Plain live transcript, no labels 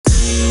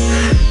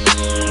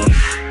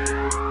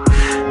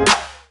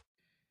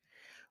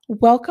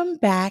Welcome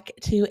back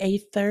to a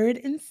third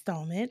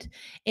installment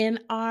in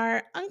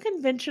our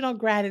Unconventional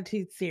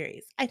Gratitude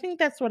series. I think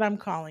that's what I'm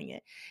calling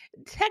it.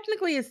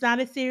 Technically, it's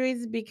not a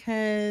series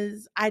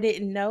because I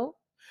didn't know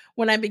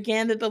when I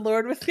began that the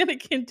Lord was going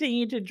to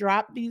continue to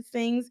drop these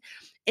things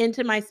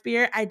into my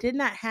spirit. I did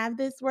not have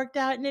this worked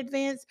out in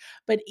advance,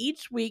 but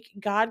each week,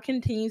 God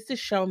continues to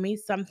show me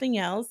something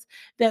else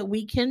that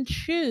we can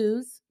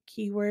choose,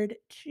 keyword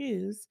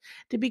choose,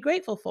 to be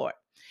grateful for.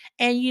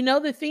 And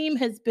the theme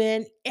has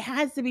been it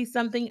has to be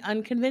something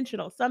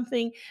unconventional,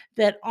 something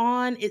that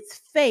on its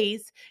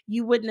face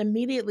you wouldn't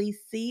immediately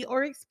see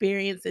or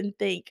experience and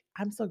think,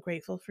 I'm so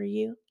grateful for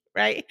you,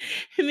 right?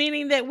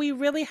 Meaning that we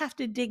really have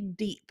to dig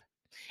deep.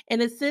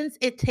 In a sense,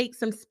 it takes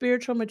some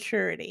spiritual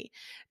maturity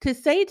to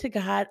say to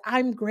God,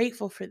 I'm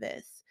grateful for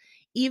this.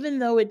 Even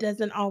though it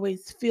doesn't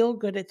always feel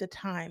good at the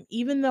time,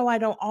 even though I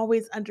don't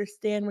always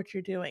understand what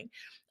you're doing,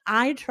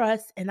 I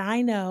trust and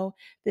I know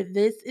that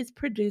this is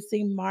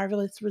producing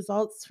marvelous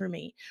results for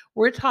me.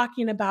 We're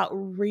talking about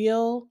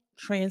real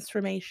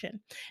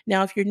transformation.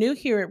 Now, if you're new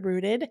here at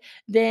Rooted,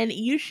 then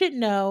you should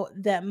know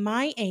that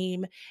my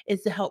aim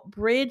is to help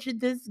bridge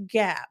this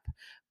gap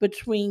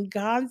between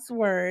God's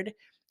word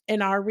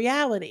and our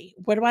reality.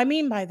 What do I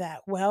mean by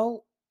that?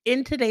 Well,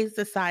 in today's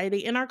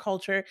society, in our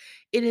culture,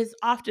 it is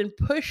often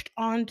pushed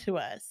onto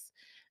us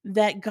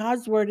that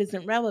God's word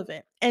isn't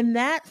relevant. And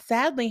that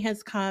sadly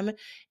has come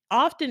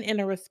often in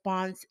a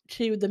response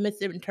to the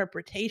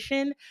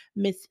misinterpretation,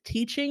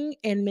 misteaching,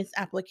 and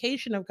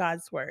misapplication of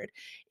God's word.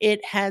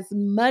 It has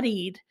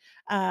muddied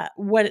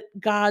what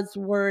God's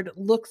word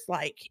looks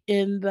like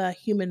in the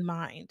human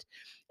mind,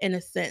 in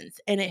a sense.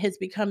 And it has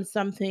become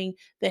something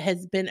that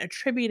has been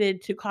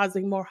attributed to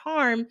causing more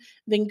harm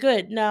than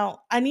good. Now,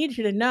 I need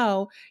you to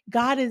know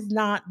God is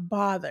not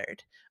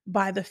bothered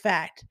by the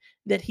fact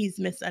that he's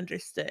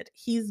misunderstood.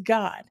 He's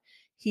God.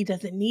 He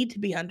doesn't need to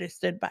be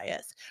understood by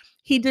us.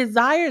 He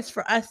desires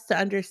for us to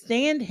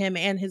understand him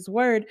and his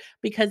word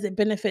because it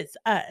benefits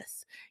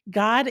us.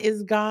 God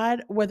is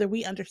God, whether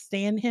we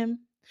understand him,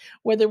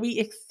 whether we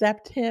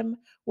accept him,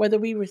 whether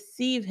we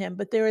receive him,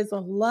 but there is a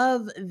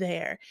love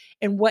there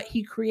in what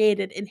he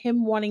created and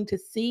him wanting to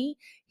see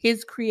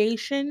his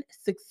creation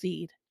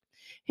succeed.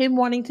 Him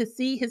wanting to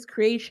see his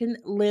creation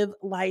live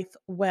life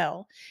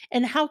well.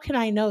 And how can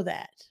I know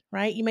that?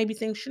 Right? You may be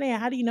saying, Shania,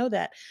 how do you know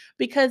that?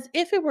 Because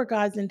if it were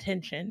God's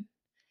intention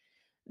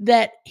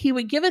that he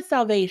would give us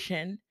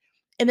salvation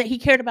and that he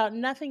cared about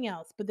nothing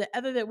else but the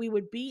other that we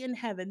would be in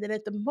heaven, that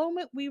at the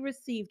moment we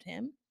received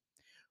him,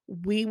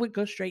 we would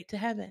go straight to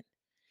heaven.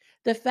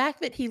 The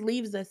fact that he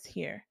leaves us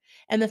here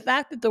and the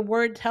fact that the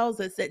word tells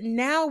us that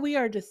now we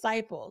are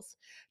disciples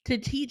to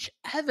teach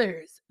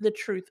others the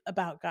truth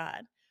about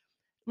God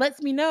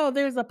lets me know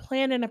there's a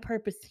plan and a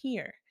purpose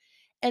here.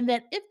 And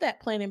that if that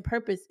plan and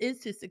purpose is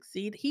to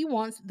succeed, he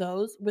wants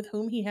those with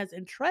whom he has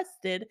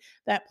entrusted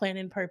that plan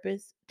and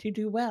purpose to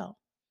do well.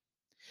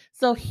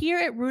 So here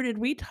at Rooted,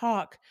 we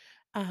talk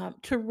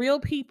to real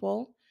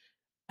people.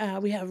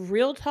 We have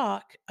real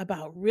talk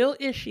about real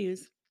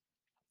issues,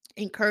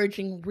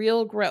 encouraging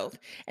real growth.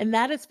 And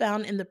that is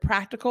found in the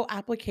practical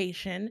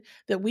application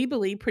that we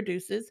believe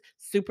produces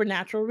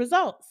supernatural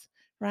results.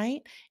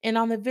 Right. And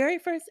on the very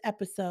first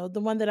episode,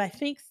 the one that I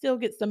think still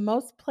gets the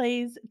most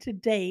plays to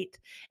date,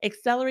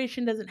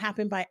 acceleration doesn't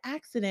happen by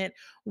accident.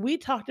 We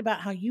talked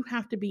about how you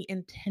have to be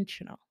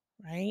intentional.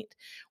 Right.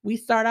 We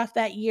start off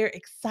that year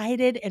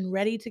excited and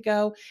ready to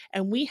go,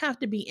 and we have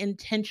to be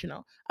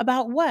intentional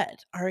about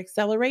what? Our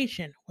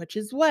acceleration, which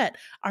is what?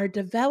 Our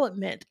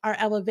development, our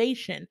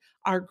elevation,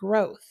 our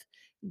growth.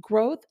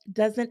 Growth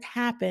doesn't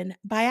happen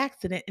by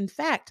accident. In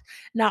fact,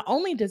 not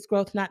only does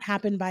growth not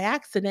happen by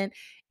accident,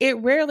 it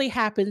rarely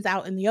happens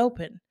out in the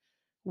open.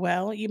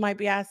 Well, you might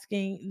be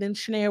asking, then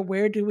Shanae,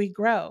 where do we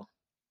grow?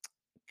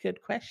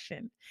 Good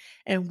question.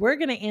 And we're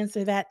going to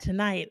answer that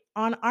tonight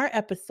on our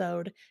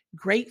episode,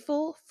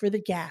 Grateful for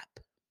the Gap.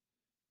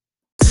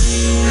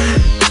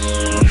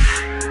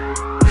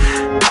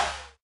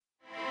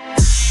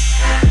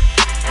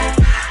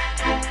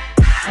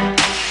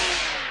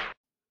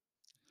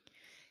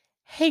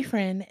 Hey,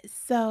 friend.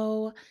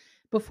 So,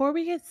 before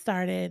we get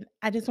started,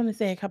 I just want to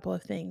say a couple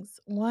of things.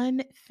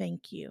 One,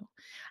 thank you.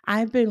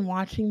 I've been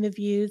watching the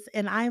views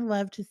and I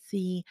love to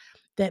see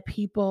that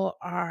people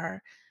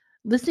are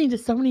listening to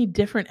so many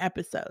different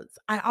episodes.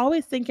 I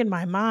always think in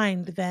my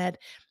mind that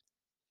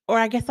or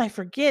I guess I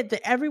forget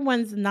that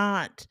everyone's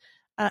not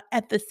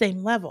at the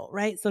same level,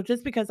 right? So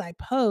just because I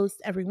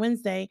post every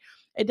Wednesday,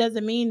 it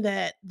doesn't mean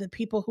that the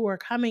people who are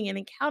coming and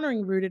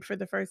encountering Rooted for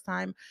the first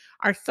time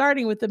are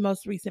starting with the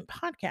most recent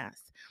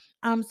podcast.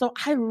 So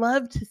I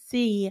love to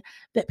see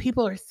that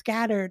people are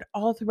scattered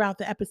all throughout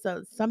the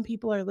episodes. Some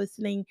people are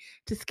listening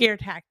to Scare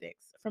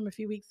Tactics from a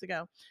few weeks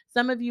ago.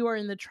 Some of you are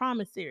in the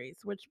trauma series,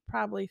 which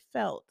probably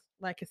felt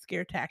like a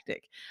scare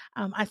tactic.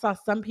 I saw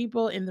some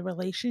people in the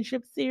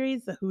relationship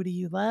series, the Who Do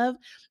You Love?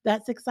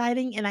 That's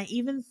exciting. And I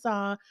even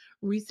saw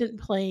recent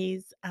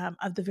plays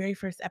of the very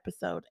first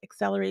episode,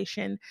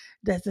 Acceleration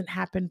Doesn't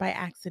Happen by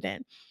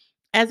Accident.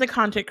 As a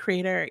content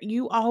creator,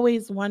 you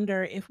always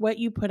wonder if what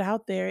you put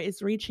out there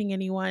is reaching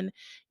anyone,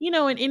 in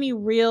any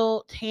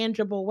real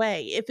tangible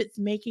way, if it's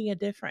making a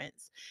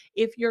difference,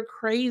 if you're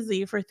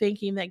crazy for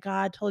thinking that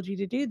God told you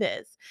to do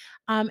this.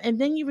 And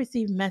then you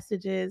receive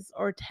messages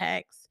or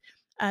texts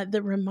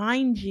that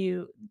remind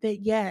you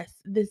that, yes,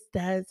 this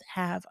does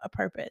have a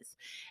purpose.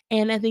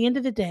 And at the end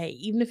of the day,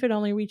 even if it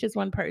only reaches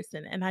one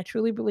person, and I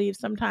truly believe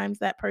sometimes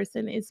that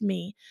person is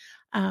me,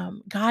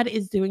 God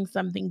is doing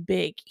something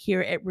big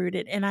here at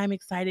Rooted, and I'm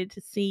excited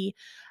to see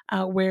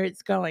where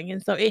it's going.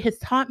 And so it has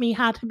taught me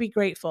how to be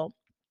grateful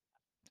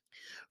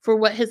for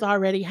what has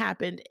already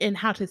happened and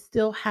how to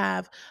still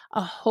have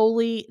a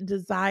holy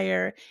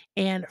desire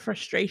and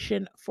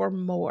frustration for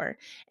more.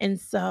 And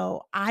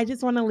so I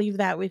just want to leave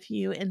that with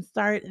you and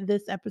start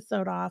this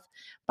episode off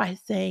by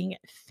saying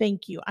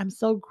thank you. I'm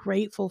so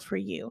grateful for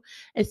you,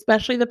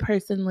 especially the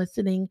person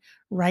listening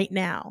right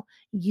now.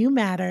 You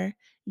matter.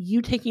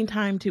 You taking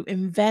time to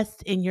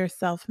invest in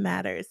yourself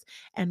matters,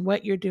 and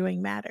what you're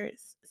doing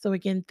matters. So,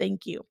 again,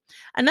 thank you.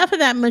 Enough of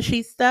that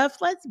mushy stuff.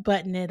 Let's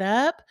button it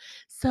up.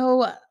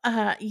 So,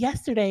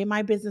 yesterday,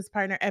 my business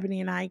partner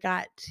Ebony and I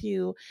got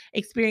to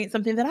experience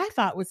something that I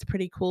thought was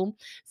pretty cool.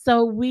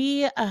 So,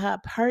 we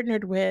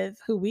partnered with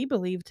who we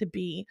believe to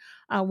be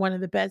one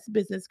of the best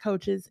business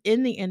coaches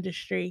in the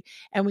industry,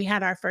 and we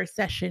had our first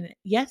session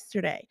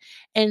yesterday.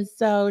 And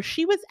so,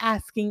 she was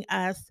asking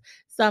us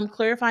some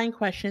clarifying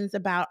questions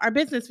about our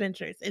business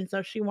ventures. And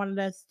so, she wanted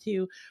us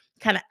to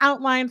kind of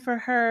outline for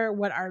her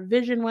what our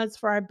vision was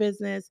for our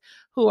business,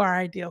 who our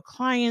ideal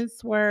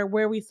clients were,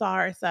 where we saw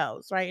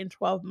ourselves, right, in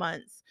 12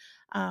 months,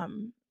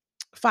 um,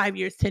 5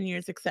 years, 10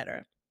 years,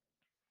 etc.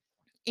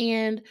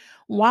 And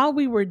while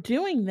we were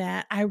doing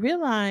that, I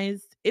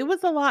realized it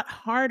was a lot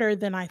harder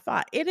than I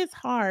thought. It is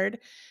hard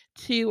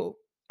to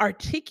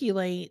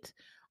articulate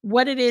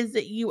what it is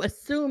that you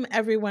assume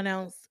everyone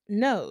else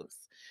knows.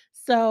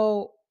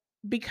 So,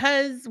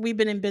 because we've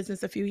been in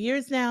business a few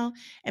years now,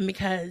 and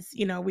because,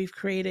 we've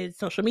created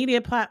social media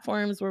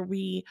platforms where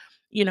we,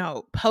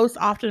 post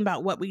often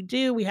about what we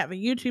do, we have a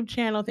YouTube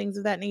channel, things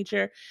of that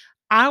nature.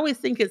 I always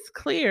think it's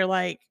clear,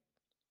 like,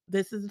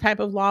 this is the type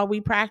of law we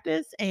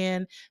practice,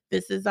 and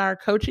this is our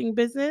coaching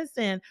business,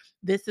 and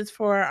this is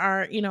for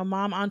our,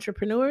 mom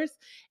entrepreneurs.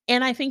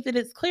 And I think that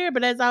it's clear,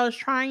 but as I was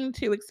trying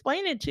to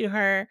explain it to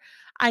her,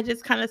 I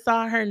just kind of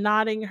saw her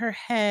nodding her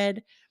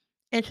head,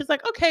 and she's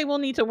like, okay, we'll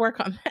need to work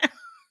on that.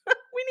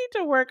 We need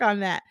to work on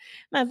that.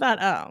 And I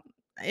thought, oh,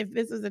 if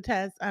this is a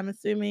test, I'm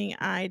assuming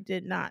I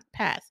did not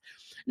pass.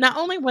 Not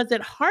only was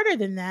it harder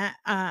than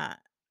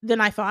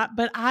I thought,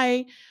 but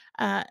I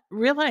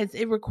realized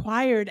it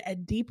required a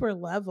deeper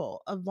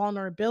level of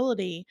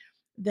vulnerability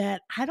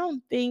that I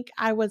don't think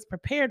I was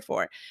prepared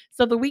for.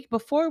 So the week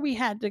before, we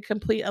had to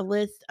complete a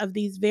list of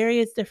these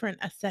various different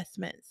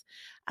assessments.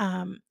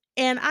 Um,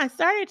 and I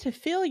started to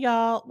feel,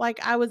 y'all, like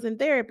I was in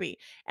therapy.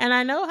 And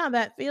I know how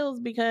that feels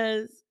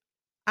because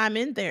I'm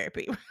in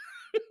therapy.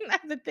 I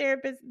have a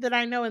therapist that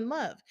I know and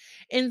love.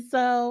 And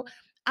so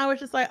I was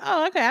just like,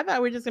 oh, okay. I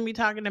thought we were just going to be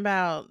talking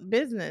about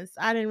business.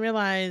 I didn't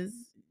realize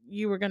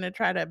you were going to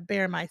try to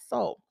bare my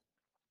soul.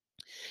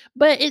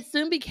 But it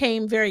soon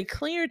became very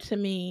clear to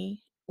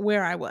me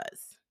where I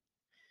was.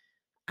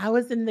 I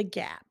was in the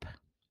gap.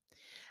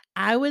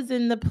 I was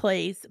in the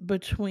place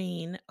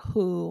between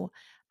who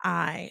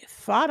I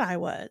thought I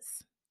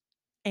was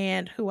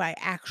and who I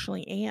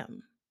actually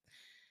am.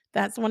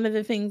 That's one of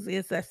the things the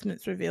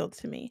assessments revealed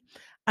to me.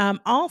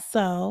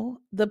 Also,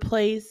 the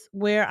place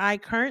where I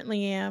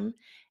currently am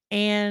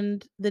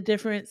and the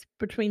difference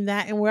between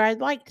that and where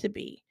I'd like to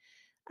be.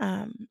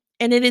 And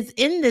it is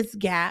in this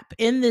gap,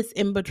 in this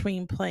in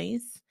between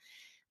place,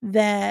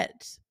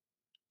 that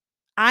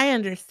I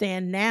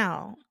understand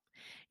now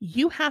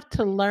you have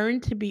to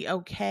learn to be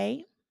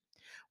okay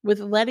with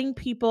letting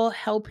people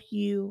help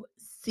you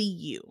see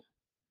you.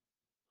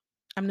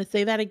 I'm going to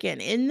say that again.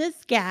 In this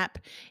gap,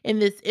 in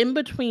this in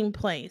between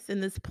place,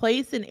 in this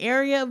place and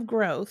area of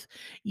growth,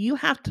 you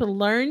have to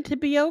learn to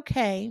be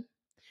okay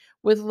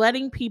with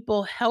letting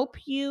people help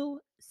you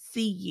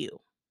see you.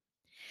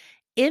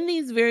 In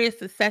these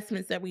various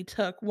assessments that we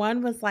took,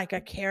 one was like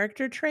a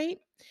character trait.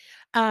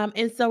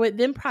 And so it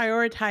then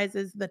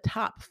prioritizes the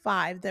top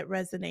five that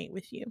resonate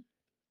with you.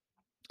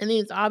 And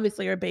these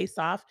obviously are based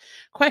off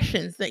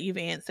questions that you've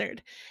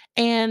answered.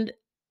 And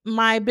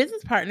my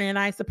business partner and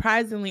I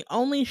surprisingly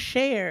only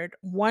shared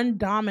one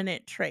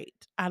dominant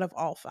trait out of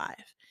all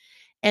five,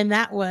 and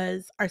that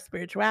was our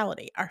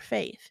spirituality, our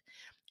faith.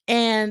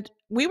 And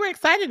we were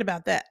excited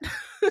about that.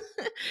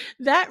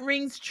 That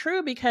rings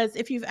true because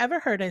if you've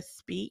ever heard us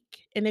speak,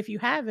 and if you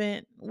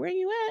haven't, where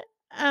you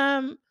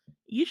at?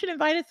 You should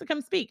invite us to come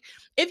speak.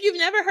 If you've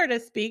never heard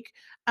us speak,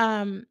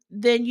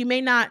 then you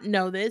may not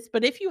know this,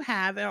 but if you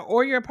have,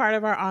 or you're a part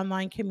of our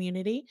online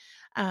community,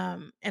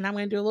 and I'm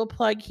going to do a little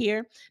plug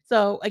here.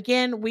 So,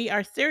 again, we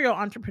are serial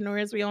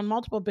entrepreneurs. We own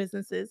multiple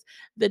businesses.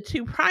 The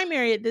two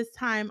primary at this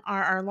time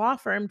are our law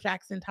firm,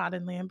 Jackson, Todd,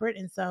 and Lambert.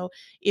 And so,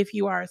 if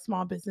you are a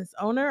small business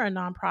owner, a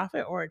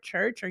nonprofit, or a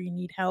church, or you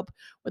need help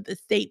with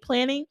estate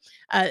planning,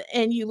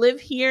 and you live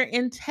here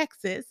in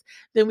Texas,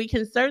 then we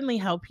can certainly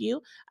help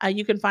you.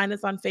 You can find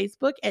us on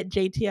Facebook at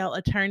JTL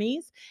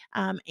Attorneys.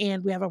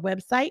 And we have a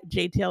website,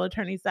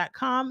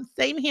 jtlattorneys.com.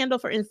 Same handle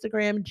for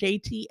Instagram,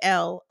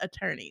 JTL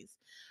Attorneys.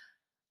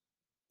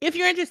 If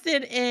you're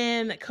interested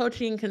in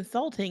coaching and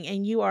consulting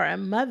and you are a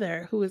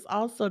mother who is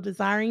also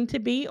desiring to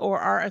be or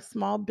are a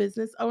small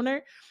business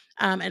owner,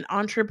 an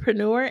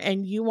entrepreneur,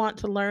 and you want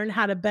to learn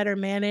how to better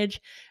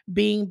manage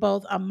being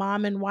both a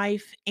mom and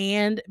wife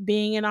and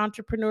being an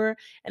entrepreneur,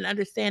 and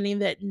understanding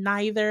that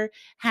neither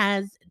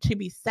has to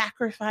be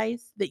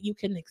sacrificed, that you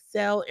can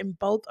excel in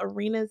both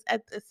arenas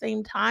at the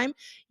same time,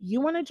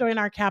 you want to join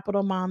our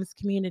Capital Moms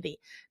community.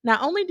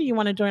 Not only do you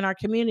want to join our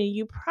community,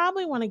 you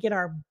probably want to get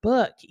our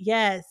book.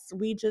 Yes,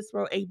 we just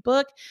wrote a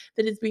book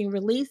that is being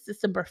released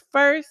December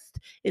 1st.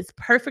 It's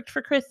perfect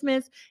for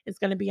Christmas. It's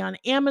going to be on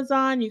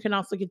Amazon. You can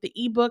also get the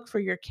ebook for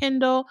your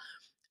Kindle.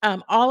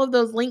 All of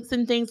those links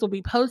and things will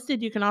be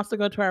posted. You can also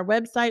go to our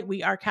website,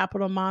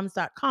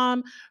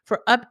 wearecapitalmoms.com,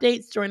 for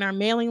updates. Join our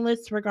mailing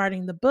list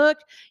regarding the book.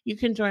 You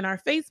can join our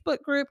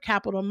Facebook group,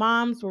 Capital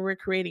Moms, where we're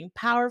creating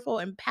powerful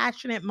and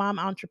passionate mom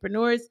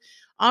entrepreneurs.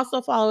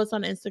 Also follow us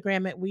on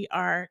Instagram at We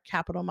Are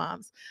Capital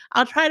Moms.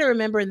 I'll try to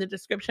remember in the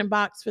description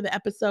box for the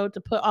episode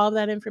to put all of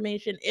that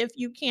information. If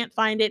you can't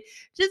find it,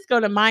 just go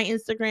to my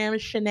Instagram,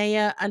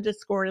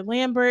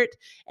 Shania_Lambert,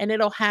 and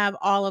it'll have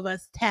all of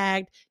us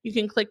tagged. You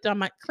can click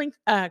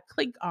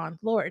on,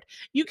 Lord.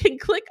 You can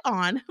click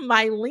on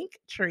my link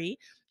tree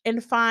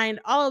and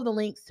find all of the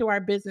links to our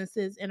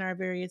businesses and our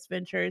various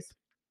ventures.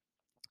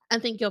 I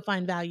think you'll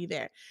find value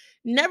there.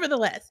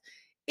 Nevertheless,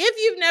 if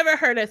you've never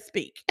heard us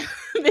speak,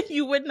 then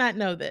you would not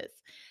know this.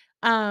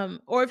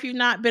 Or if you've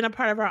not been a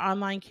part of our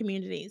online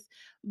communities.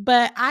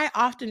 But I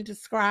often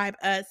describe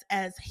us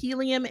as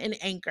helium and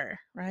anchor,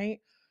 right?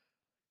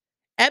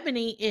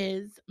 Ebony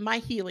is my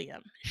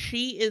helium.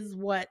 She is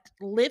what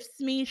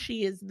lifts me.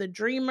 She is the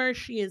dreamer.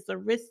 She is the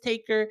risk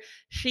taker.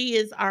 She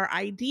is our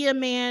idea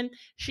man.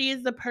 She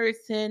is the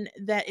person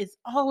that is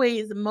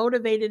always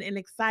motivated and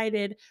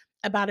excited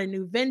about a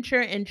new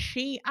venture. And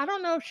I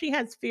don't know if she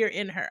has fear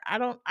in her. I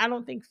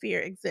don't think fear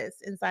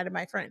exists inside of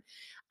my friend.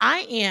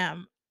 I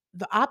am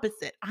the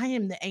opposite. I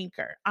am the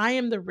anchor. I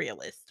am the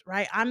realist,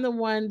 right? I'm the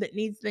one that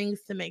needs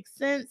things to make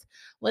sense.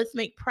 Let's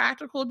make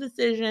practical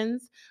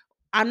decisions.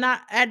 I'm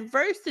not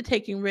adverse to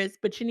taking risks,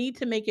 but you need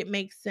to make it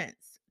make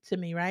sense to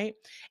me, right?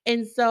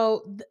 And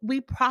so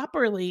we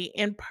properly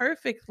and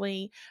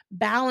perfectly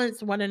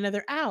balance one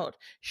another out.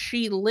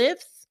 She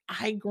lifts,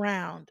 I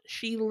ground.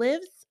 She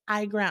lifts,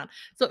 I ground.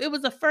 So it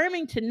was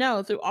affirming to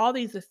know through all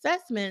these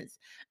assessments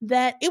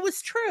that it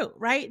was true,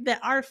 right? That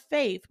our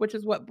faith, which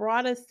is what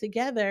brought us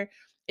together,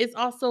 is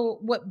also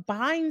what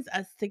binds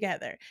us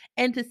together.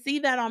 And to see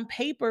that on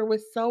paper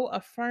was so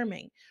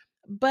affirming.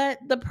 But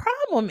the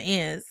problem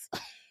is,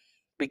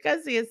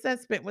 because the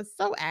assessment was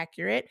so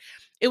accurate,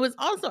 it was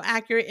also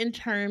accurate in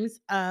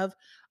terms of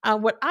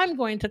what I'm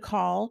going to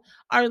call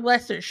our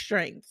lesser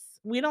strengths.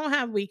 We don't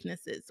have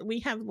weaknesses, we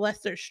have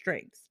lesser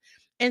strengths.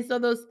 And so,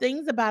 those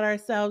things about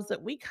ourselves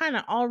that we kind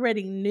of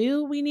already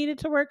knew we needed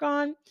to work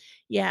on,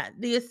 yeah,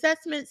 the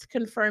assessments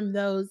confirm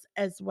those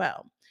as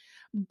well.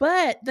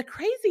 But the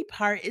crazy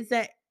part is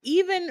that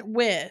even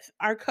with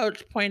our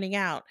coach pointing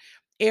out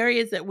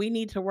areas that we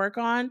need to work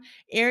on,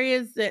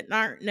 areas that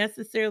aren't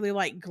necessarily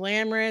like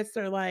glamorous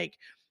or like,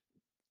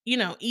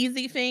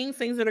 easy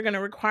things that are going to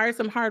require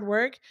some hard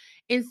work,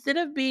 instead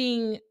of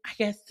being, I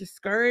guess,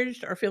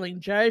 discouraged or feeling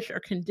judged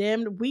or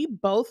condemned, we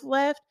both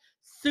left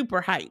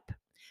super hype,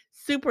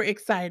 super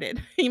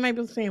excited. You might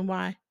be saying,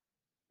 why?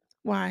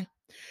 Why?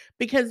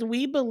 Because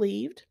we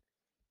believed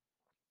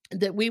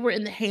that we were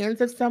in the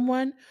hands of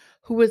someone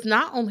who was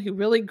not only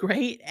really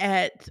great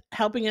at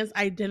helping us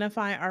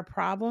identify our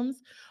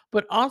problems,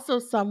 but also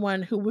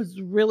someone who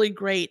was really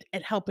great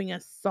at helping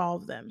us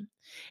solve them.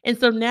 And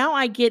so now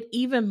I get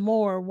even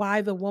more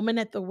why the woman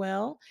at the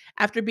well,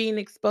 after being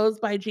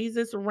exposed by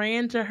Jesus,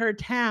 ran to her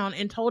town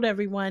and told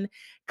everyone,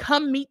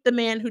 "Come meet the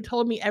man who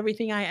told me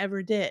everything I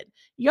ever did."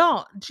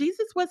 Y'all,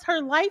 Jesus was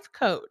her life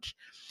coach.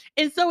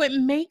 And so it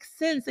makes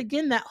sense.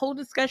 Again, that whole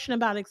discussion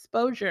about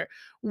exposure,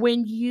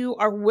 when you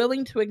are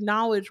willing to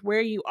acknowledge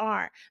where you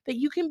are, that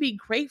you can be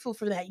grateful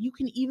for that. You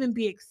can even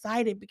be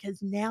excited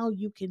because now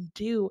you can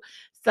do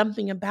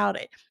something about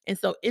it. And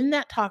so, in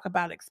that talk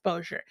about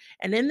exposure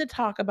and in the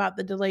talk about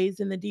the delays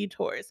and the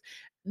detours,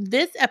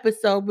 this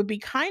episode would be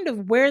kind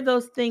of where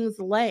those things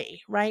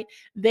lay, right?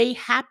 They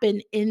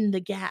happen in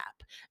the gap.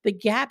 The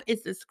gap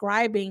is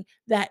describing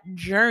that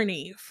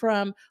journey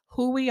from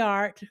who we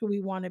are to who we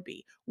want to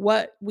be,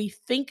 what we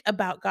think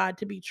about God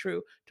to be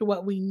true to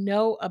what we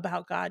know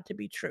about God to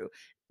be true.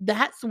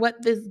 That's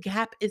what this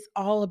gap is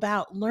all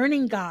about,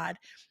 learning God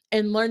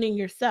and learning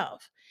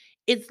yourself.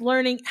 It's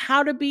learning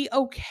how to be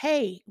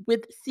okay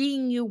with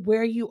seeing you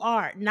where you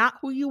are, not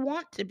who you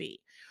want to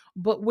be,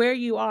 but where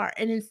you are.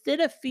 And instead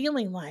of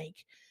feeling like,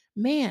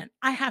 man,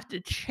 I have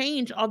to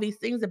change all these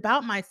things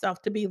about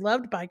myself to be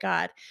loved by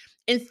God,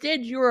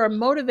 instead, you are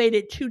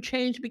motivated to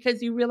change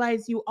because you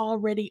realize you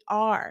already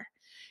are.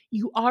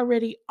 You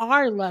already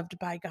are loved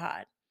by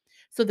God.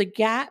 So the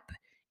gap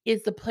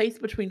is the place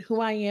between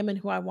who I am and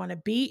who I want to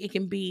be. It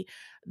can be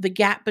the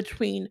gap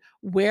between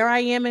where I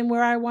am and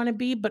where I want to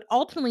be, but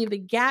ultimately the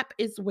gap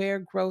is where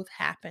growth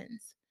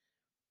happens.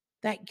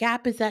 That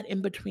gap is that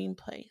in between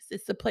place.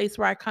 It's the place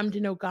where I come to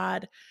know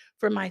God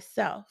for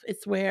myself.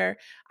 It's where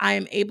I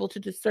am able to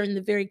discern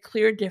the very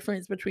clear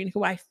difference between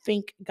who I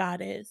think God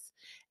is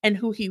and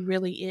who he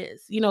really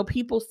is.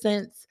 People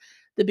since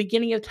the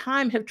beginning of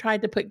time have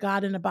tried to put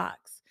God in a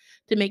box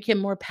to make him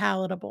more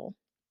palatable,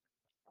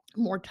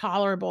 more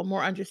tolerable,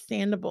 more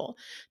understandable,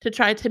 to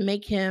try to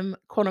make him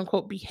quote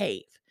unquote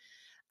behave.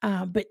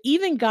 But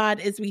even God,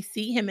 as we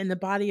see him in the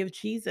body of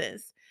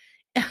Jesus,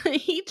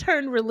 he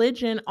turned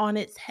religion on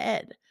its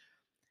head.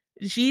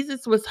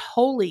 Jesus was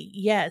holy,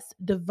 yes,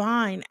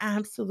 divine,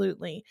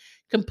 absolutely,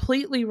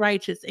 completely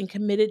righteous and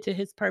committed to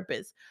his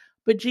purpose.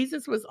 But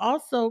Jesus was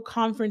also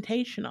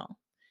confrontational.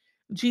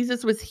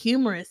 Jesus was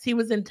humorous, he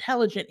was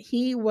intelligent,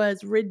 he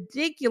was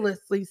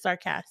ridiculously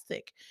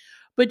sarcastic.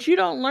 But you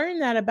don't learn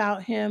that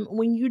about him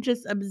when you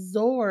just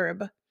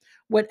absorb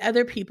what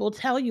other people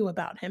tell you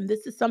about him.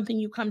 This is something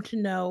you come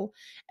to know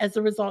as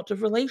a result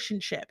of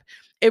relationship.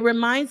 It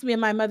reminds me of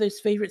my mother's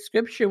favorite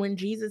scripture when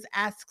Jesus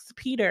asks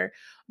Peter,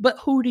 "But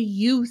who do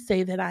you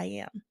say that I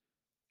am?"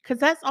 Because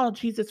that's all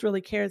Jesus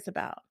really cares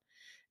about,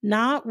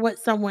 not what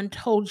someone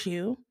told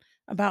you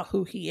about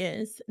who he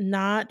is,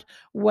 not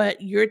what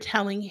you're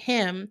telling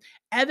him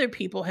other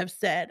people have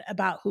said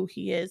about who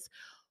he is.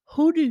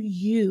 Who do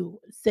you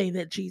say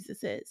that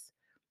Jesus is?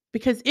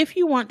 Because if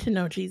you want to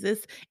know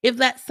Jesus, if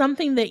that's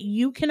something that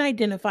you can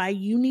identify,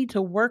 you need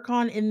to work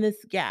on in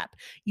this gap,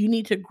 you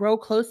need to grow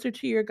closer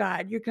to your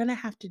God, you're going to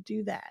have to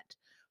do that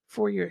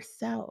for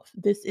yourself.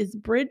 This is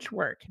bridge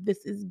work,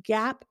 this is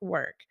gap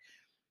work.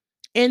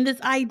 And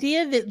this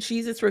idea that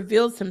Jesus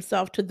reveals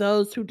himself to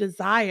those who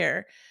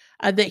desire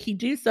that he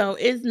do so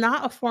is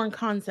not a foreign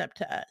concept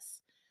to us.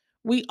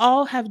 We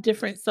all have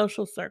different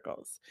social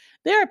circles.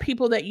 There are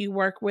people that you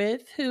work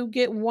with who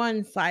get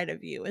one side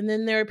of you, and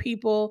then there are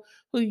people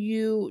who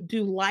you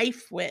do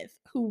life with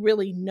who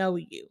really know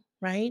you,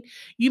 right?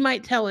 You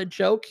might tell a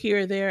joke here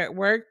or there at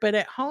work, but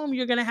at home,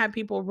 you're going to have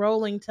people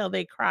rolling till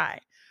they cry.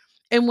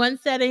 In one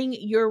setting,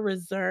 you're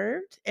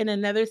reserved. In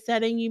another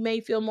setting, you may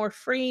feel more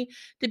free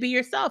to be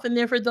yourself. And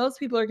therefore, those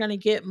people are going to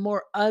get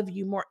more of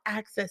you, more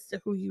access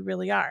to who you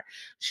really are.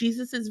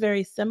 Jesus is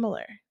very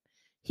similar.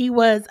 He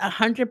was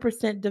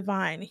 100%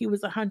 divine, he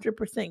was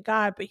 100%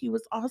 God, but he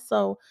was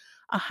also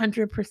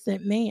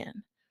 100%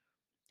 man.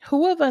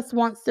 Who of us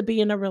wants to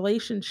be in a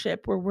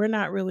relationship where we're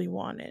not really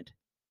wanted,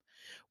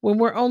 when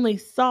we're only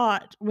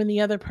sought when the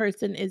other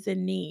person is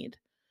in need?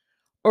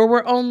 Or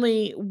we're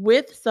only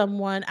with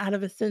someone out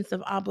of a sense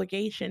of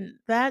obligation?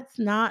 That's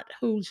not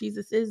who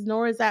Jesus is,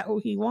 nor is that who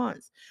he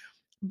wants.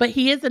 But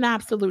he is an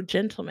absolute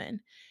gentleman.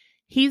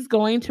 He's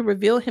going to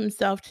reveal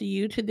himself to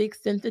you to the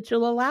extent that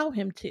you'll allow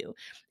him to.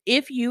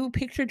 If you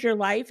pictured your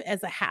life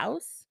as a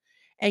house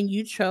and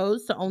you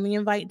chose to only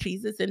invite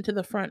Jesus into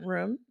the front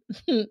room,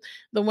 the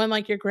one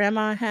like your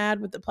grandma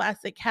had with the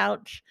plastic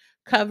couch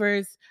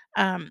covers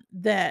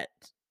that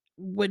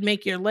would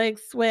make your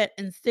legs sweat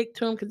and stick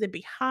to them because it'd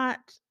be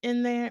hot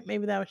in there.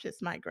 Maybe that was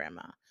just my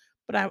grandma.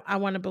 But I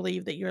want to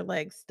believe that your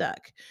legs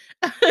stuck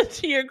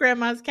to your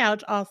grandma's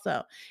couch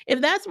also. If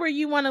that's where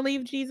you want to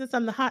leave Jesus,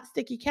 on the hot,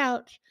 sticky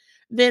couch,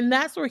 then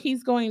that's where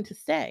he's going to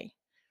stay.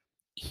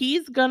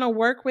 He's going to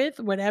work with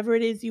whatever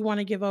it is you want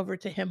to give over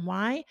to him.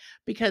 Why?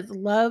 Because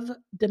love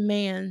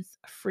demands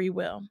free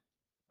will.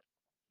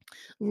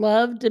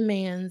 Love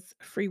demands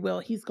free will.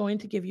 He's going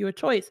to give you a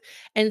choice.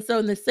 And so,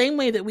 in the same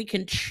way that we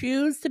can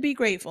choose to be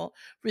grateful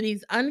for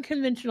these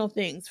unconventional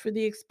things, for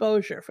the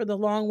exposure, for the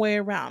long way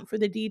around, for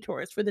the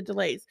detours, for the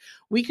delays,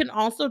 we can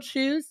also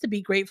choose to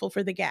be grateful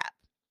for the gap.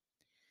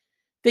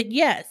 That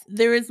yes,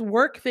 there is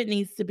work that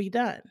needs to be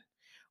done.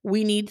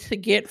 We need to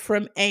get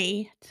from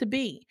A to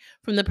B,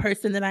 from the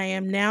person that I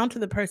am now to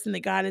the person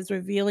that God is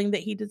revealing that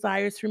he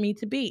desires for me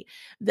to be.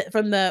 That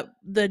from the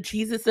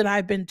Jesus that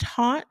I've been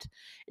taught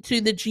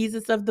to the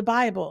Jesus of the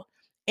Bible.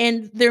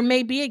 And there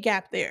may be a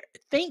gap there.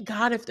 Thank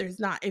God if there's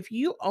not. If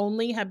you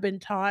only have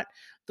been taught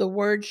the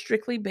word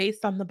strictly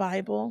based on the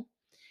Bible,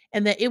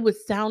 and that it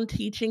was sound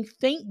teaching.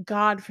 Thank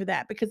God for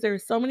that, because there are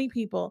so many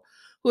people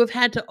who have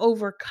had to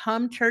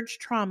overcome church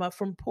trauma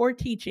from poor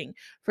teaching,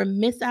 from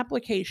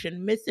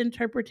misapplication,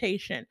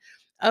 misinterpretation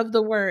of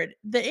the word,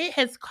 that it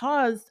has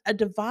caused a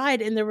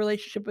divide in their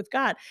relationship with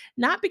God.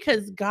 Not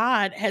because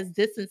God has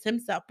distanced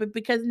himself, but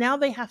because now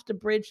they have to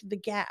bridge the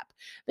gap.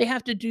 They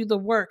have to do the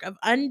work of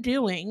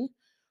undoing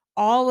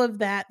all of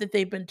that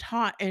they've been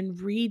taught and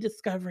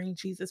rediscovering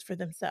Jesus for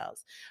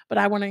themselves. But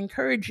I want to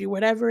encourage you,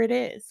 whatever it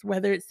is,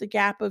 whether it's the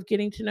gap of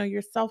getting to know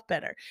yourself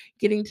better,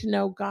 getting to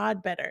know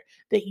God better,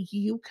 that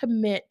you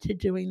commit to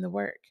doing the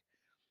work.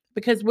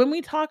 Because when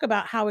we talk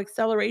about how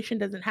acceleration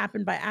doesn't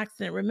happen by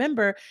accident,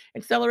 remember,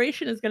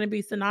 acceleration is going to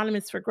be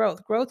synonymous for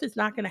growth. Growth is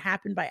not going to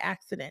happen by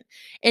accident.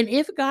 And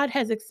if God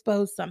has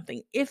exposed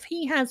something, if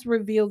He has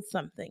revealed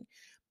something,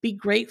 be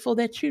grateful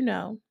that you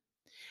know,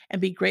 and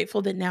be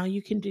grateful that now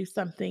you can do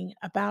something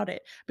about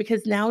it,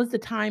 because now is the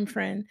time,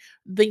 friend.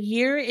 The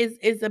year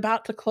is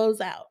about to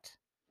close out,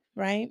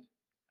 right?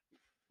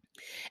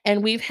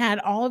 And we've had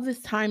all of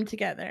this time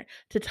together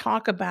to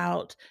talk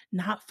about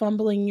not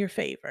fumbling your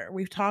favor.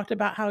 We've talked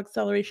about how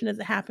acceleration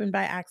doesn't happen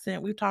by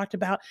accident. We've talked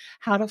about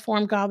how to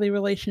form godly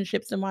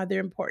relationships and why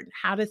they're important,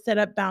 how to set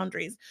up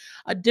boundaries,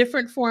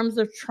 different forms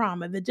of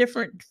trauma, the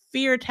different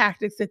fear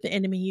tactics that the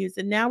enemy uses.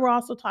 And now we're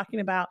also talking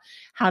about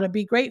how to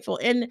be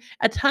grateful, and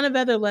a ton of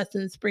other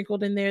lessons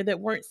sprinkled in there that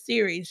weren't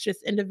series,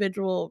 just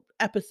individual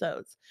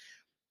episodes.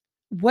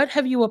 What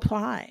have you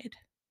applied?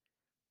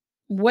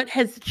 What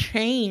has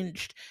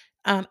changed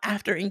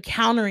after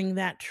encountering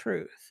that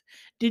truth?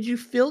 Did you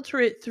filter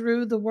it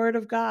through the Word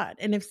of God?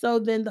 And if so,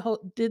 then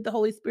did the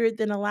Holy Spirit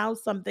then allow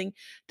something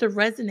to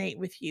resonate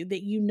with you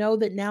that you know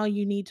that now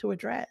you need to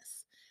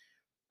address?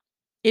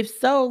 If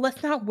so,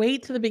 let's not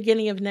wait to the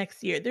beginning of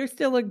next year. There's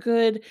still a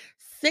good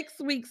 6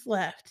 weeks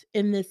left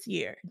in this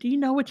year. Do you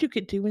know what you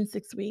could do in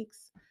 6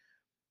 weeks?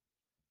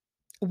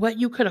 What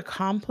you could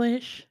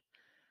accomplish?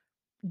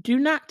 Do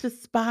not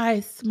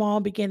despise small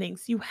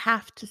beginnings. You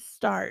have to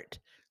start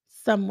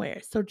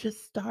somewhere. So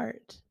just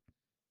start.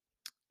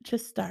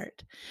 Just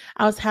start.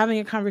 I was having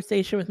a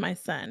conversation with my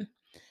son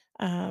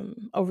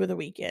over the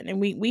weekend,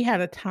 and we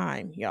had a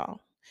time,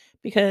 y'all,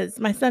 because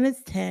my son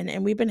is 10,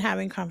 and we've been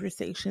having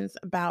conversations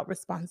about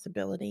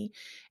responsibility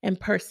and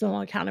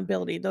personal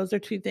accountability. Those are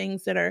two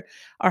things that are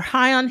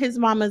high on his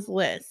mama's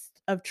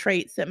list of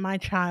traits that my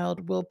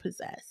child will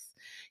possess.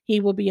 He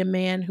will be a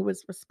man who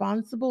is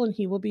responsible, and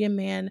he will be a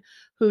man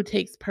who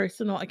takes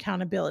personal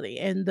accountability.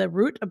 And the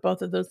root of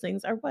both of those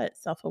things are what?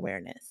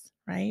 Self-awareness,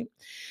 right?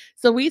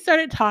 So we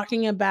started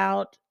talking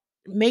about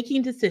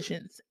making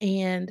decisions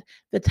and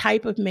the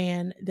type of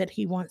man that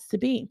he wants to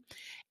be.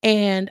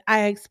 And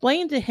I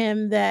explained to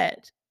him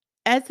that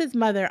as his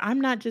mother, I'm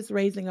not just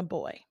raising a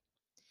boy,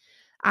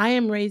 I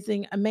am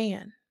raising a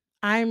man.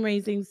 I am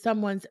raising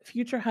someone's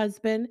future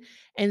husband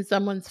and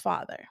someone's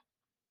father,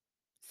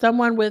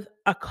 someone with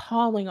a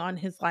calling on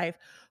his life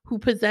who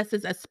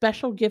possesses a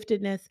special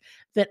giftedness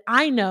that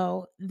I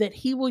know that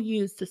he will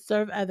use to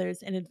serve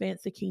others and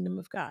advance the kingdom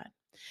of God.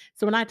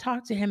 So when I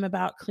talk to him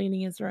about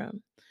cleaning his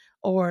room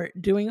or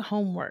doing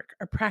homework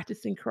or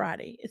practicing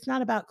karate, it's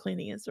not about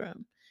cleaning his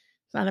room.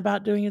 It's not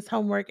about doing his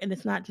homework, and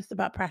it's not just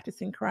about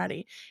practicing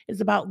karate.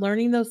 It's about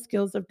learning those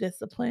skills of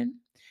discipline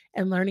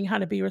and learning how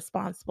to be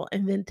responsible,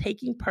 and then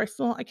taking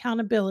personal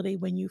accountability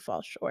when you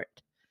fall short,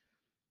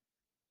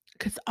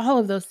 because all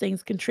of those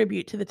things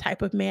contribute to the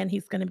type of man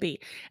he's going to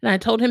be. And I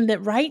told him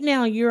that right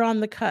now you're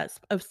on the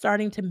cusp of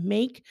starting to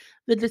make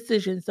the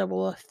decisions that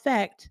will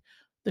affect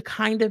the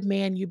kind of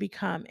man you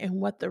become and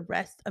what the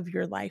rest of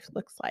your life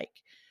looks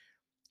like.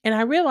 And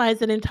I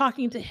realized that in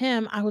talking to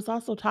him, I was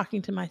also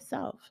talking to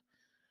myself.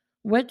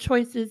 What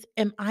choices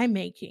am I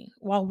making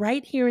while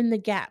right here in the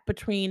gap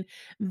between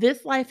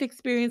this life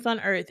experience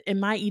on earth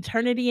and my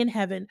eternity in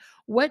heaven?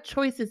 What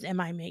choices am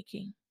I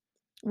making?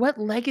 What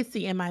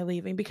legacy am I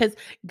leaving? Because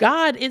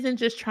God isn't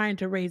just trying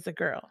to raise a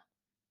girl.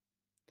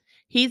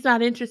 He's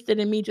not interested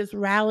in me just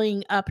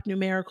rallying up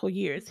numerical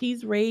years.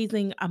 He's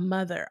raising a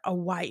mother, a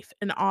wife,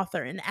 an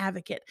author, an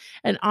advocate,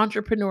 an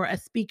entrepreneur, a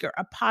speaker,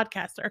 a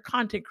podcaster, a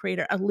content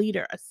creator, a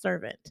leader, a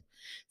servant.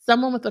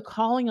 Someone with a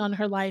calling on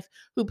her life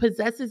who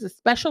possesses a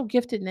special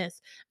giftedness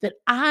that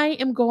I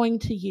am going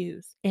to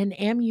use and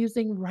am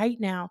using right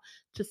now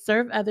to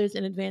serve others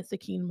and advance the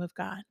kingdom of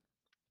God.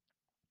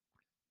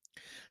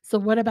 So,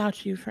 what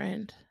about you,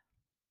 friend?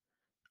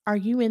 Are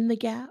you in the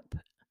gap?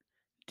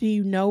 Do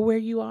you know where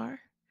you are?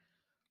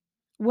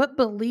 What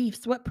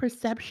beliefs, what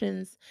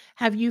perceptions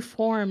have you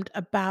formed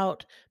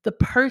about the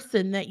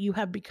person that you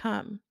have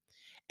become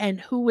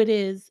and who it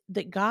is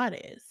that God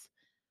is?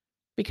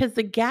 Because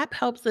the gap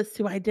helps us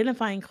to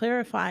identify and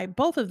clarify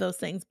both of those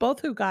things, both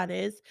who God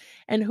is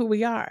and who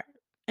we are,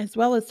 as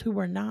well as who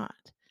we're not.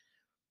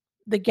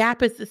 The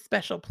gap is this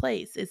special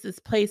place. It's this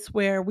place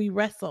where we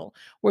wrestle,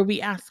 where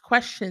we ask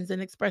questions and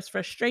express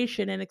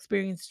frustration and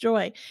experience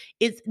joy.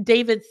 It's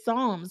David's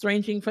Psalms,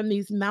 ranging from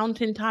these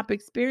mountaintop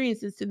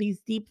experiences to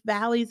these deep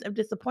valleys of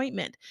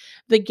disappointment.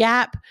 The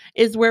gap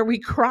is where we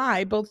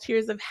cry, both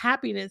tears of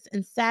happiness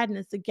and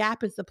sadness. The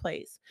gap is the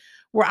place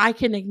where I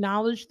can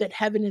acknowledge that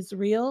heaven is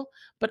real,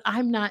 but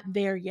I'm not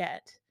there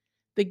yet.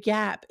 The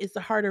gap is the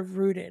heart of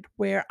rooted,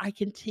 where I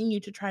continue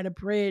to try to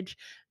bridge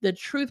the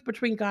truth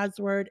between God's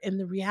word and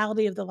the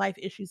reality of the life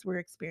issues we're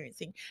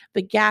experiencing.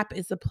 The gap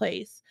is a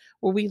place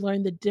where we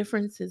learn the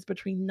differences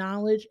between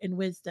knowledge and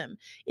wisdom.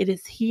 It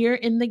is here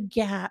in the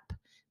gap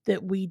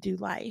that we do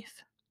life.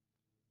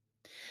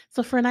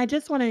 So, friend, I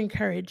just want to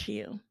encourage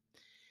you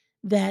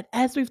that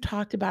as we've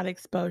talked about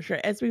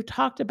exposure, as we've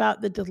talked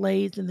about the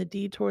delays and the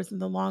detours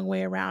and the long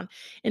way around,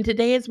 and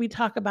today as we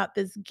talk about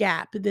this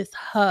gap, this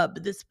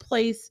hub, this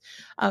place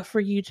for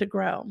you to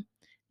grow,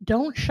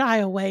 don't shy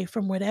away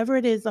from whatever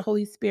it is the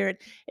Holy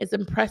Spirit is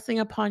impressing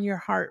upon your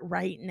heart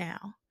right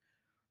now,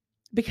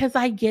 because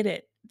I get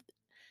it.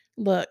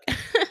 Look,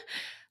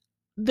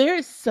 there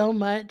is so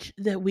much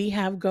that we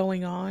have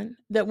going on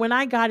that when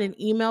I got an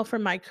email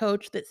from my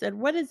coach that said,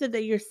 "What is it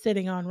that you're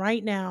sitting on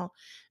right now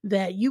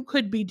that you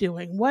could be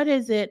doing? What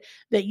is it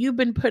that you've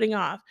been putting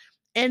off?"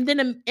 And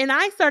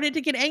I started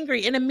to get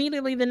angry, and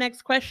immediately the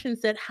next question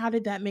said, "How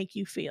did that make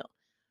you feel?"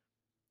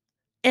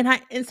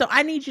 And so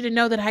I need you to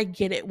know that I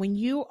get it. When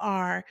you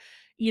are,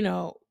 you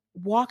know,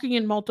 walking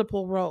in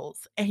multiple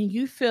roles and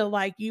you feel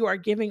like you are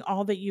giving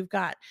all that you've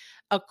got,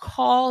 a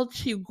call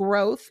to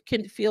growth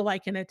can feel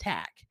like an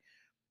attack.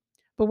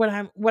 But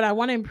what I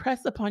want to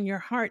impress upon your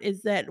heart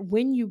is that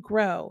when you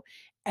grow,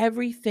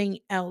 everything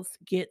else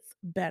gets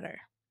better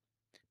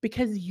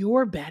because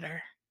you're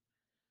better.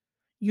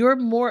 You're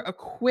more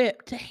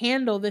equipped to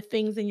handle the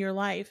things in your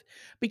life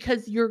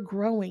because you're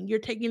growing. You're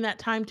taking that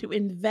time to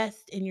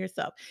invest in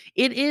yourself.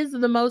 It is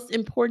the most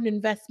important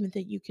investment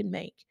that you can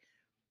make.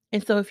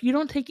 And so, if you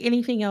don't take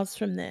anything else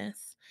from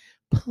this,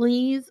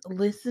 please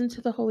listen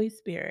to the Holy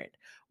Spirit.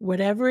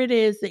 Whatever it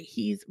is that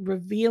He's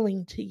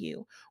revealing to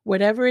you,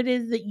 whatever it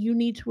is that you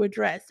need to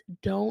address,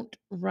 don't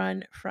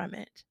run from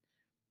it.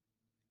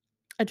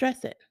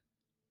 Address it.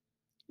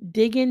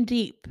 Dig in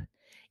deep.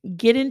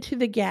 Get into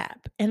the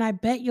gap. And I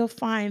bet you'll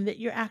find that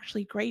you're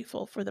actually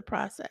grateful for the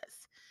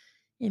process.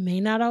 It may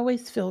not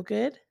always feel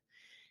good.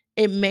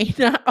 It may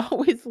not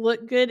always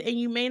look good, and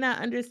you may not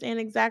understand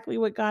exactly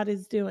what God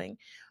is doing.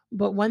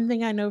 But one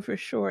thing I know for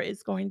sure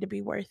is going to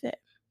be worth it.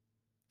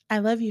 I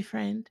love you,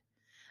 friend.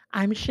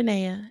 I'm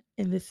Shania,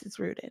 and this is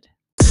Rooted.